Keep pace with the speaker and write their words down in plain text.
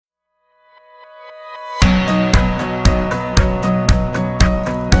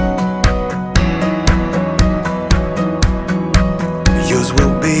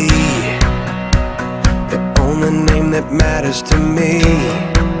matters to me,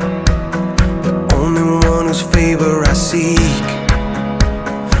 the only one whose favor I seek,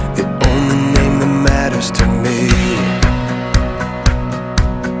 the only name that matters to me.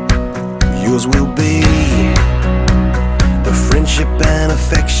 Yours will be the friendship and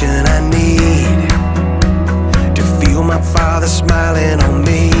affection I need to feel my Father smiling on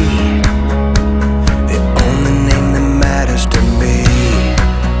me, the only name that matters to me.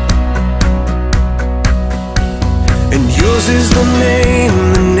 And yours is the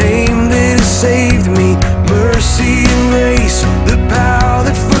name that has saved me, mercy and grace, the power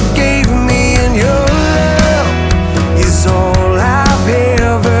that forgave me, and your love is all I've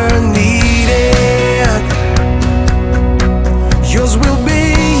ever needed. Yours will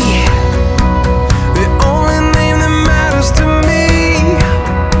be the only name that matters to me,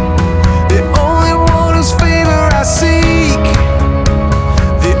 the only one whose favor I seek,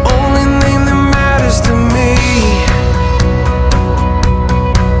 the only name that matters to me.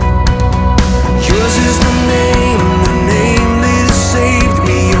 Yours is the name that has saved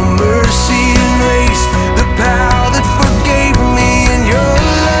me, your mercy and grace, the power that forgave me, and your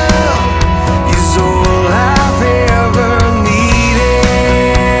love is all I've ever needed.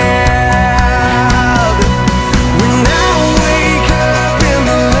 When I wake up in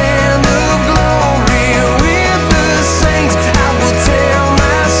the land of glory with the saints, I will tell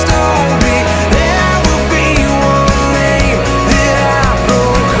my story. There will be one name that I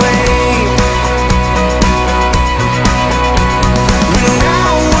proclaim. When I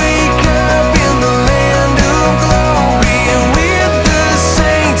wake up in the land of glory and with the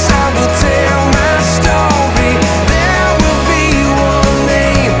saints, I will tell my story. There will be one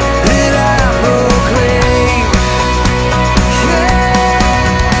name that I proclaim.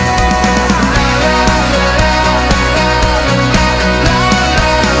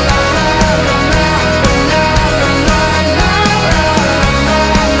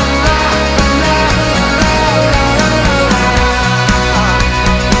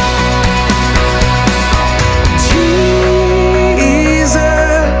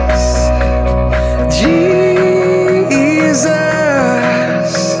 Jesus, Jesus.